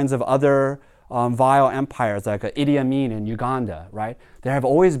all kinds of other vile empires like Idi Amin in Uganda. Right? There have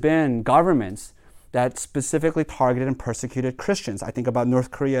always been governments that specifically targeted and persecuted Christians. I think about North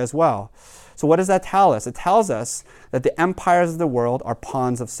Korea as well. So what does that tell us? It tells us that the empires of the world are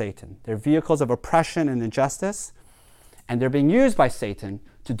pawns of Satan. They're vehicles of oppression and injustice, and they're being used by Satan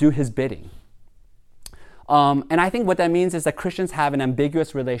to do his bidding. And I think what that means is that Christians have an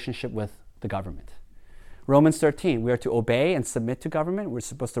ambiguous relationship with the government. Romans 13, we are to obey and submit to government. We're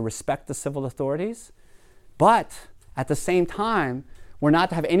supposed to respect the civil authorities. But at the same time, we're not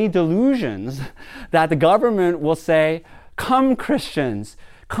to have any delusions that the government will say, come Christians,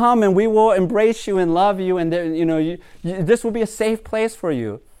 come and we will embrace you and love you, and this will be a safe place for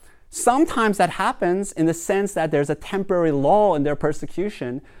you. Sometimes that happens in the sense that there's a temporary lull in their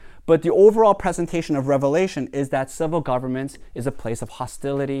persecution. But the overall presentation of Revelation is that civil governments is a place of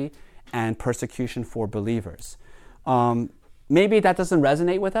hostility and persecution for believers. Maybe that doesn't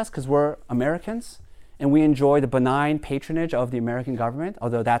resonate with us because we're Americans and we enjoy the benign patronage of the American government,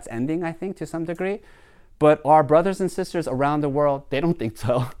 although that's ending, I think, to some degree. But our brothers and sisters around the world, they don't think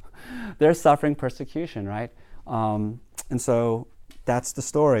so. They're suffering persecution, right? And so that's the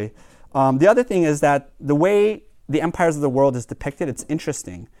story. The other thing is that the way the empires of the world is depicted, it's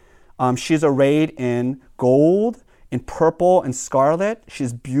interesting. She's arrayed in gold, in purple and scarlet.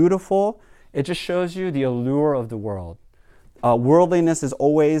 She's beautiful. It just shows you the allure of the world. worldliness is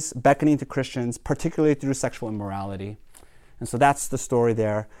always beckoning to Christians, particularly through sexual immorality. And so that's the story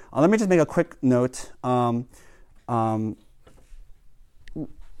there. Let me just make a quick note.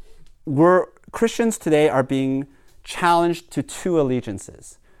 Christians today are being challenged to two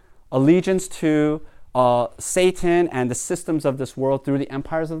allegiances. Allegiance to Satan and the systems of this world through the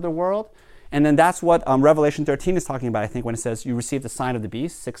empires of the world. And then that's what Revelation 13 is talking about, I think, when it says you received the sign of the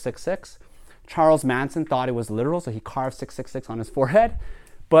beast, 666. Charles Manson thought it was literal, so he carved 666 on his forehead.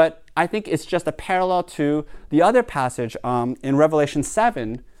 But I think it's just a parallel to the other passage in Revelation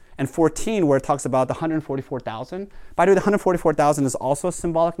 7 and 14 where it talks about the 144,000. By the way, the 144,000 is also a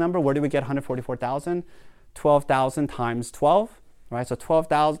symbolic number. Where do we get 144,000? 12,000 times 12, right? So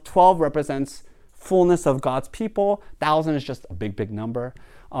 12 represents fullness of God's people. 1,000 is just a big, big number.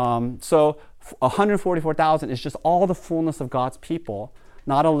 So 144,000 is just all the fullness of God's people,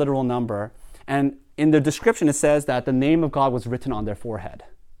 not a literal number. And in the description, it says that the name of God was written on their forehead.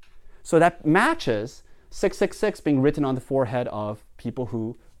 So that matches 666 being written on the forehead of people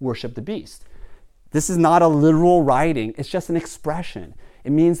who worship the beast. This is not a literal writing. It's just an expression.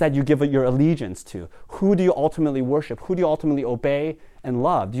 It means that you give your allegiance to. Who do you ultimately worship? Who do you ultimately obey and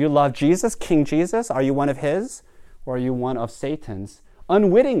love? Do you love Jesus, King Jesus? Are you one of his? Or are you one of Satan's?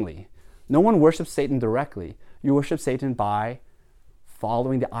 Unwittingly. No one worships Satan directly. You worship Satan by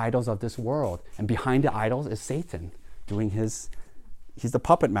following the idols of this world. And behind the idols is Satan doing he's the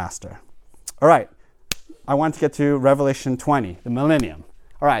puppet master. All right. I want to get to Revelation 20, the millennium.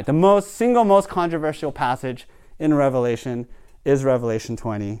 All right. The single most controversial passage in Revelation is Revelation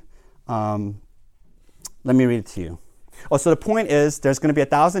 20. Let me read it to you. So the point is there's going to be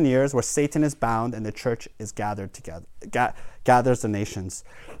 1,000 years where Satan is bound and the church is gathered together, gathers the nations.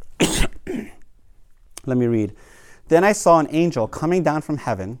 Let me read. Then I saw an angel coming down from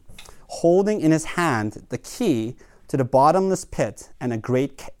heaven, holding in his hand the key to the bottomless pit and a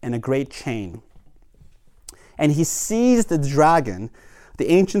great chain. And he seized the dragon,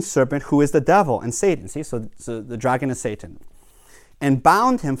 the ancient serpent, who is the devil and Satan. See, so the dragon is Satan. And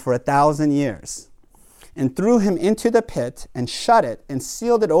bound him for 1,000 years. And threw him into the pit and shut it and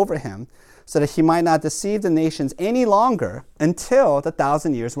sealed it over him so that he might not deceive the nations any longer until the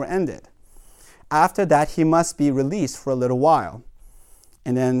 1,000 years were ended. After that, he must be released for a little while.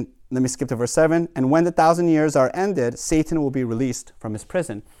 And then, let me skip to verse 7. And when the 1,000 years are ended, Satan will be released from his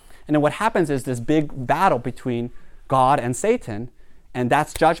prison. And then what happens is this big battle between God and Satan, and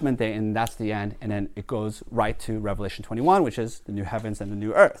that's Judgment Day, and that's the end. And then it goes right to Revelation 21, which is the new heavens and the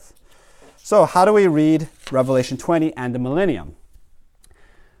new earth. So how do we read Revelation 20 and the millennium?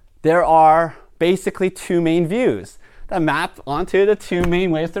 There are basically two main views that map onto the two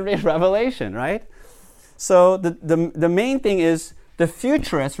main ways to read Revelation, right? So the main thing is the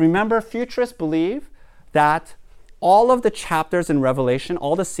futurists, remember futurists believe that all of the chapters in Revelation,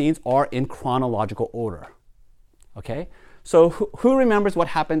 all the scenes are in chronological order, okay? So who remembers what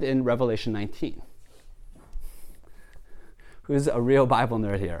happened in Revelation 19? Who's a real Bible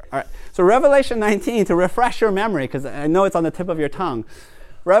nerd here? All right. So Revelation 19, to refresh your memory, because I know it's on the tip of your tongue.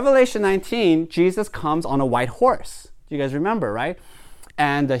 Revelation 19, Jesus comes on a white horse. Do you guys remember, right?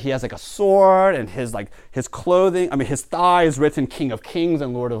 And he has like a sword, and his clothing, his thigh is written King of Kings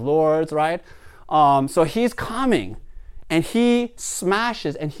and Lord of Lords, right? So he's coming, and he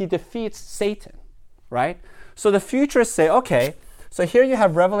smashes and he defeats Satan, right? So the futurists say, okay, so here you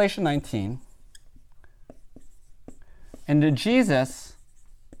have Revelation 19, and the Jesus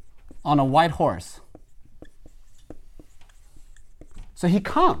on a white horse. So he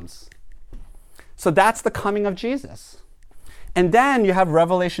comes. So that's the coming of Jesus. And then you have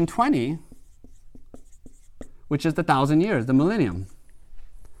Revelation 20, which is the 1,000 years, the millennium.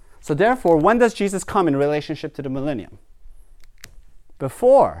 So therefore, when does Jesus come in relationship to the millennium?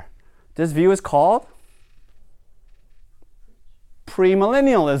 Before. This view is called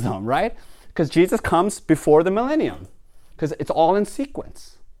premillennialism, right? Because Jesus comes before the millennium. Because it's all in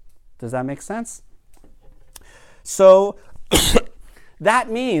sequence. Does that make sense? So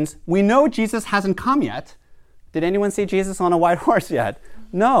that means we know Jesus hasn't come yet. Did anyone see Jesus on a white horse yet?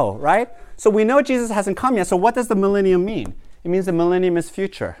 No, right? So we know Jesus hasn't come yet. So what does the millennium mean? It means the millennium is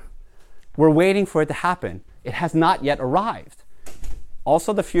future. We're waiting for it to happen. It has not yet arrived.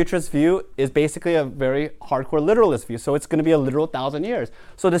 Also, the futurist view is basically a very hardcore literalist view. So it's going to be a literal 1,000 years.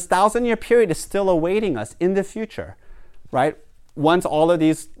 So this 1,000-year period is still awaiting us in the future, right? Once all of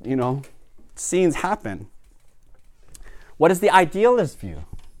these, scenes happen. What is the idealist view?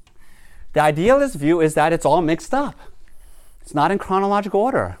 The idealist view is that it's all mixed up. It's not in chronological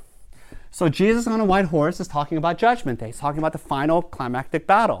order. So Jesus on a white horse is talking about Judgment Day. He's talking about the final climactic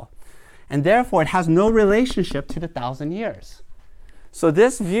battle. and therefore it has no relationship to the 1,000 years. So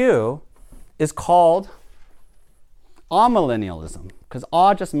this view is called amillennialism, because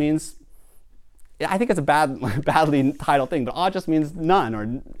just means, I think it's a badly titled thing, but just means none,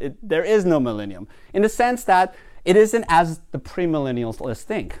 or there is no millennium, in the sense that it isn't as the premillennialists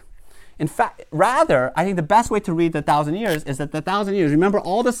think. In fact, rather, I think the best way to read the 1,000 years is that the 1,000 years, remember,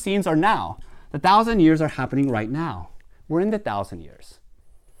 all the scenes are now. The 1,000 years are happening right now. We're in the 1,000 years.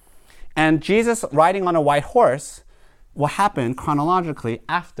 And Jesus riding on a white horse will happen chronologically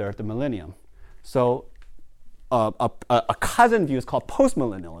after the millennium. So a cousin view is called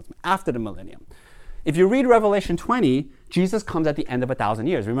postmillennialism, after the millennium. If you read Revelation 20, Jesus comes at the end of 1,000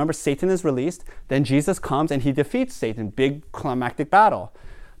 years. Remember, Satan is released, then Jesus comes and he defeats Satan, big climactic battle.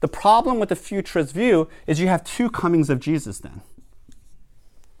 The problem with the futurist view is you have two comings of Jesus then.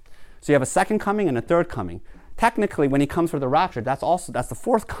 So you have a second coming and a third coming. Technically, when he comes for the rapture, that's the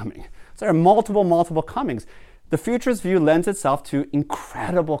fourth coming. So there are multiple comings. The futurist view lends itself to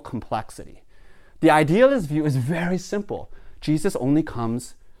incredible complexity. The idealist view is very simple. Jesus only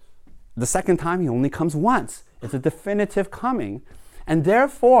comes, the second time he only comes once. It's a definitive coming. And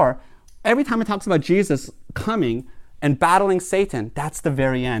therefore, every time it talks about Jesus coming and battling Satan, that's the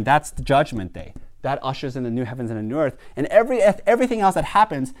very end. That's the judgment day. That ushers in the new heavens and the new earth. And everything else that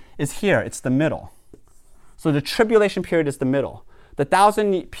happens is here. It's the middle. So the tribulation period is the middle. The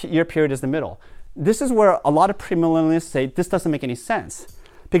 1,000-year period is the middle. This is where a lot of premillennialists say this doesn't make any sense.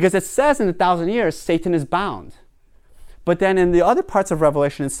 Because it says in the 1,000 years, Satan is bound. But then in the other parts of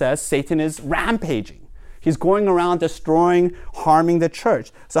Revelation, it says Satan is rampaging. He's going around destroying, harming the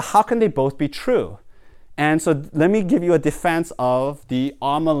church. So how can they both be true? And so let me give you a defense of the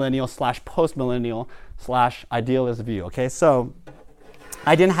amillennial / postmillennial / idealist view. Okay, so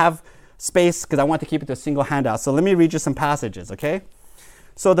I didn't have space because I want to keep it to a single handout. So let me read you some passages, okay?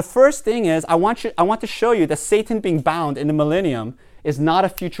 So the first thing is I want to show you that Satan being bound in the millennium is not a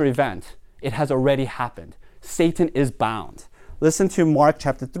future event. It has already happened. Satan is bound. Listen to Mark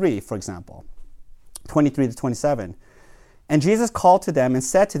chapter 3, for example, 23 to 27. And Jesus called to them and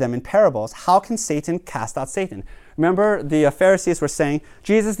said to them in parables, how can Satan cast out Satan? Remember, the Pharisees were saying,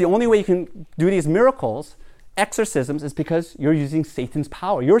 Jesus, the only way you can do these miracles, exorcisms, is because you're using Satan's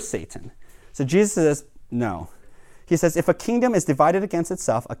power. You're Satan. So Jesus says, no. He says, if a kingdom is divided against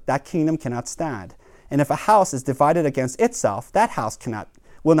itself, that kingdom cannot stand. And if a house is divided against itself, that house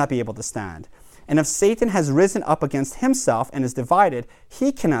will not be able to stand. And if Satan has risen up against himself and is divided,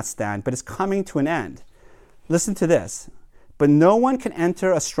 he cannot stand, but is coming to an end. Listen to this. But no one can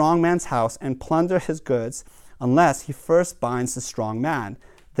enter a strong man's house and plunder his goods unless he first binds the strong man.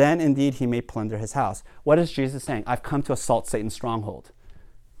 Then indeed he may plunder his house. What is Jesus saying? I've come to assault Satan's stronghold.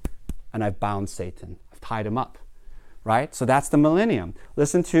 And I've bound Satan. I've tied him up. Right? So that's the millennium.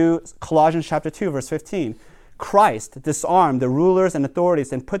 Listen to Colossians chapter 2, verse 15. Christ disarmed the rulers and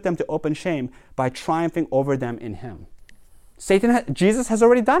authorities and put them to open shame by triumphing over them in him. Jesus has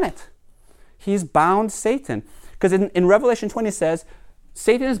already done it. He's bound Satan. Because in Revelation 20 it says,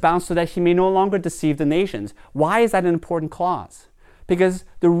 Satan is bound so that he may no longer deceive the nations. Why is that an important clause? Because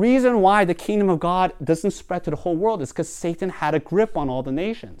the reason why the kingdom of God doesn't spread to the whole world is because Satan had a grip on all the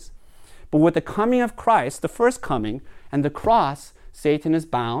nations. But with the coming of Christ, the first coming, and the cross, Satan is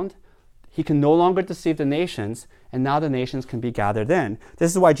bound. He can no longer deceive the nations, and now the nations can be gathered in.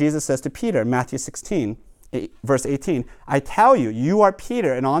 This is why Jesus says to Peter, Matthew 16, verse 18, I tell you, you are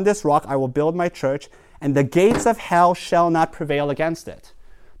Peter, and on this rock I will build my church, and the gates of hell shall not prevail against it.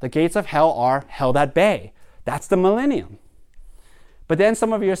 The gates of hell are held at bay. That's the millennium. But then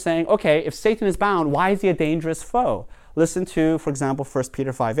some of you are saying, okay, if Satan is bound, why is he a dangerous foe? Listen to, for example, 1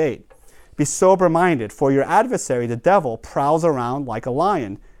 Peter 5:8. Be sober-minded, for your adversary, the devil, prowls around like a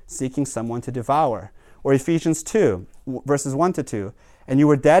lion, seeking someone to devour. Or Ephesians 2, verses 1 to 2. And you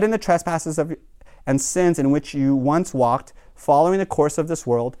were dead in the trespasses and sins in which you once walked, following the course of this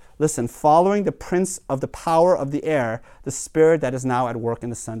world. Listen, following the prince of the power of the air, the spirit that is now at work in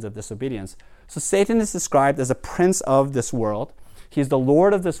the sons of disobedience. So Satan is described as a prince of this world. He's the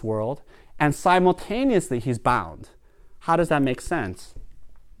lord of this world, and simultaneously he's bound. How does that make sense?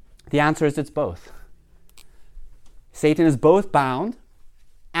 The answer is it's both. Satan is both bound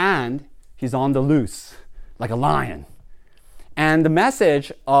and he's on the loose, like a lion. And the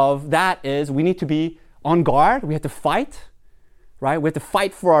message of that is we need to be on guard. We have to fight, right? We have to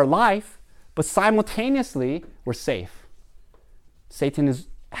fight for our life, but simultaneously we're safe. Satan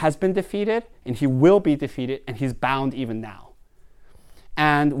has been defeated and he will be defeated, and he's bound even now.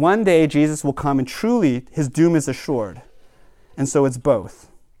 And one day Jesus will come and truly his doom is assured. And so it's both.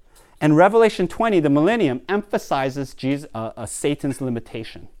 And Revelation 20, the millennium, emphasizes Satan's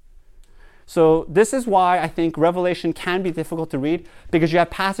limitation. So this is why I think Revelation can be difficult to read, because you have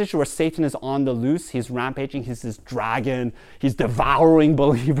passages where Satan is on the loose, he's rampaging, he's this dragon, he's devouring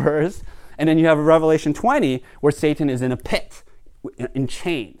believers. And then you have Revelation 20 where Satan is in a pit, in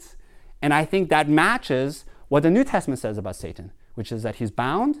chains. And I think that matches what the New Testament says about Satan, which is that he's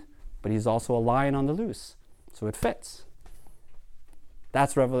bound, but he's also a lion on the loose. So it fits.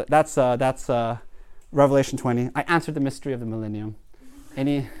 That's Revelation 20. I answered the mystery of the millennium.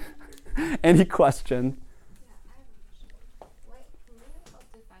 Any question? Yeah, I have a question. Can you help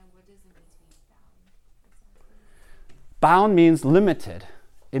define what does it mean to be bound? Bound means limited.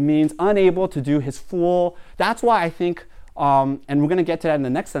 It means unable to do his full. That's why I think, and we're going to get to that in the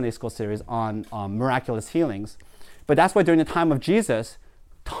next Sunday School series on miraculous healings. But that's why during the time of Jesus,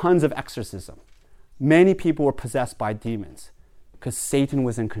 tons of exorcism. Many people were possessed by demons because Satan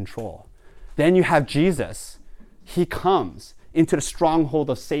was in control. Then you have Jesus. He comes into the stronghold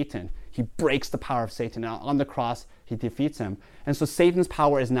of Satan. He breaks the power of Satan. And on the cross, he defeats him. And so Satan's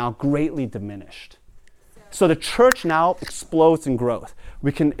power is now greatly diminished. So the church now explodes in growth.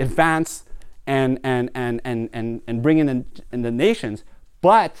 We can advance and bring in the nations,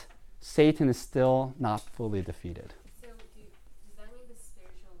 but Satan is still not fully defeated. So does that mean the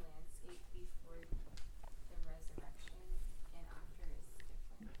spiritual landscape before the resurrection and after is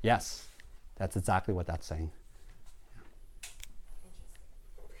different? Yes, that's exactly what that's saying.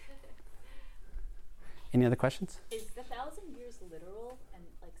 Interesting. Any other questions? Is the 1,000 years literal? And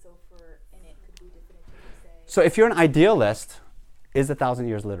like, so for in it, could we definitively say? So if you're an idealist, is 1,000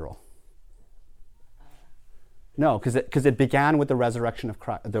 years literal? No, because it began with the resurrection of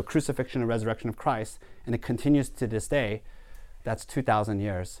Christ, the crucifixion and resurrection of Christ, and it continues to this day. That's 2,000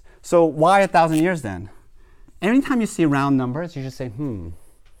 years. So why 1,000 years then? Anytime you see round numbers, you just say,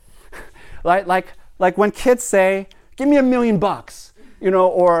 like when kids say, "Give me $1 million,"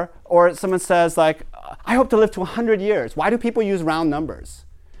 or someone says like, "I hope to live to 100 years." Why do people use round numbers?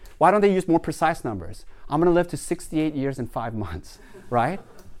 Why don't they use more precise numbers? I'm going to live to 68 years and 5 months, right?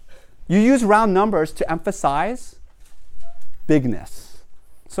 You use round numbers to emphasize bigness.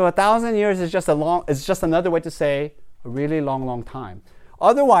 So 1,000 years is just another way to say a really long, long time.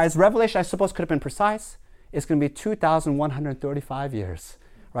 Otherwise, Revelation, I suppose, could have been precise. It's going to be 2,135 years,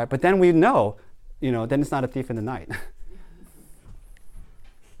 right? But then we know, then it's not a thief in the night.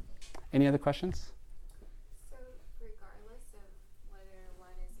 Any other questions? So regardless of whether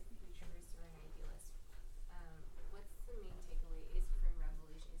one is a futurist or an idealist, what's the main takeaway is from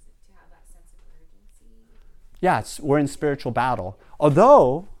Revelation? Is it to have that sense of urgency? Yes, we're in spiritual battle.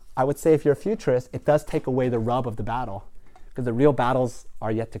 Although, I would say if you're a futurist, it does take away the rub of the battle, because the real battles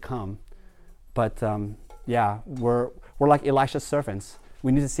are yet to come. But we're like Elisha's servants.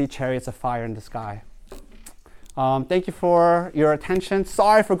 We need to see chariots of fire in the sky. Thank you for your attention.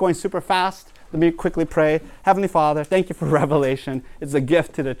 Sorry for going super fast. Let me quickly pray. Heavenly Father, thank you for Revelation. It's a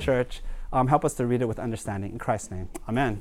gift to the church. Help us to read it with understanding. In Christ's name, amen.